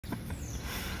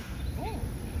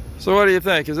So what do you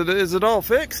think? Is it all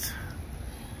fixed?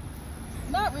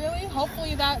 Not really.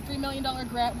 Hopefully that $3 million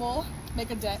grant will make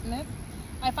a dent in it.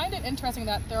 I find it interesting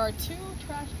that there are 2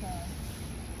 trash cans,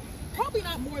 probably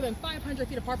not more than 500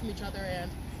 feet apart from each other,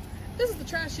 and this is the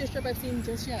trashiest strip I've seen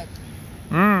just yet.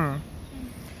 And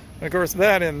of course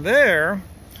that in there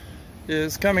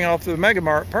is coming off the Mega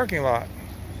Mart parking lot.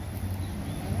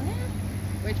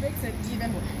 Which makes it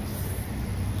even worse.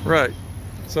 Right.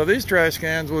 So these trash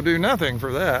cans will do nothing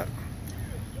for that.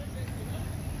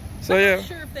 So I'm yeah. not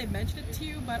sure if they mentioned it to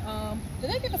you, but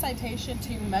did they give a citation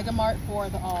to Mega Mart for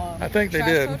the I think they trash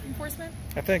did. code enforcement?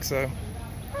 I think so.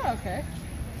 Oh, okay.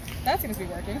 That seems to be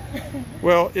working.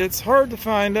 Well, it's hard to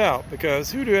find out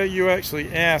because who do you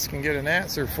actually ask and get an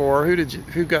answer for?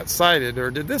 Who got cited,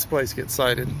 or did this place get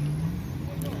cited?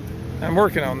 I'm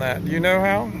working on that. Do you know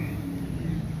how?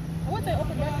 I would say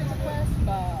open records request,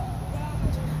 but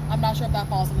I'm not sure if that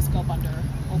falls in the scope under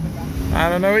open records. I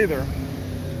don't know either.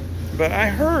 But I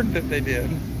heard that they did.